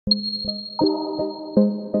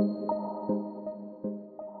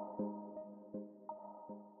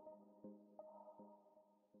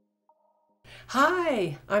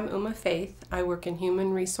Hi, I'm Uma Faith. I work in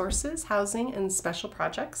human resources, housing, and special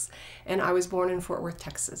projects, and I was born in Fort Worth,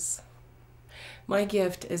 Texas. My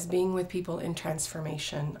gift is being with people in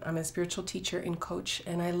transformation. I'm a spiritual teacher and coach,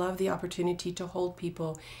 and I love the opportunity to hold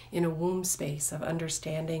people in a womb space of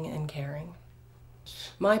understanding and caring.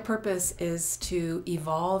 My purpose is to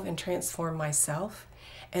evolve and transform myself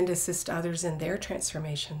and assist others in their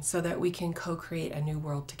transformation so that we can co-create a new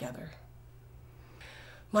world together.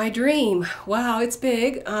 My dream, wow, it's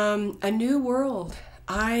big. A new world.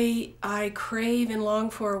 I crave and long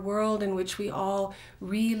for a world in which we all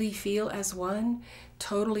really feel as one,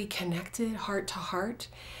 totally connected, heart to heart,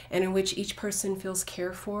 and in which each person feels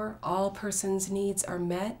cared for, all persons' needs are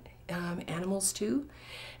met, animals too,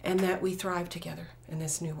 and that we thrive together in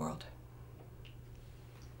this new world.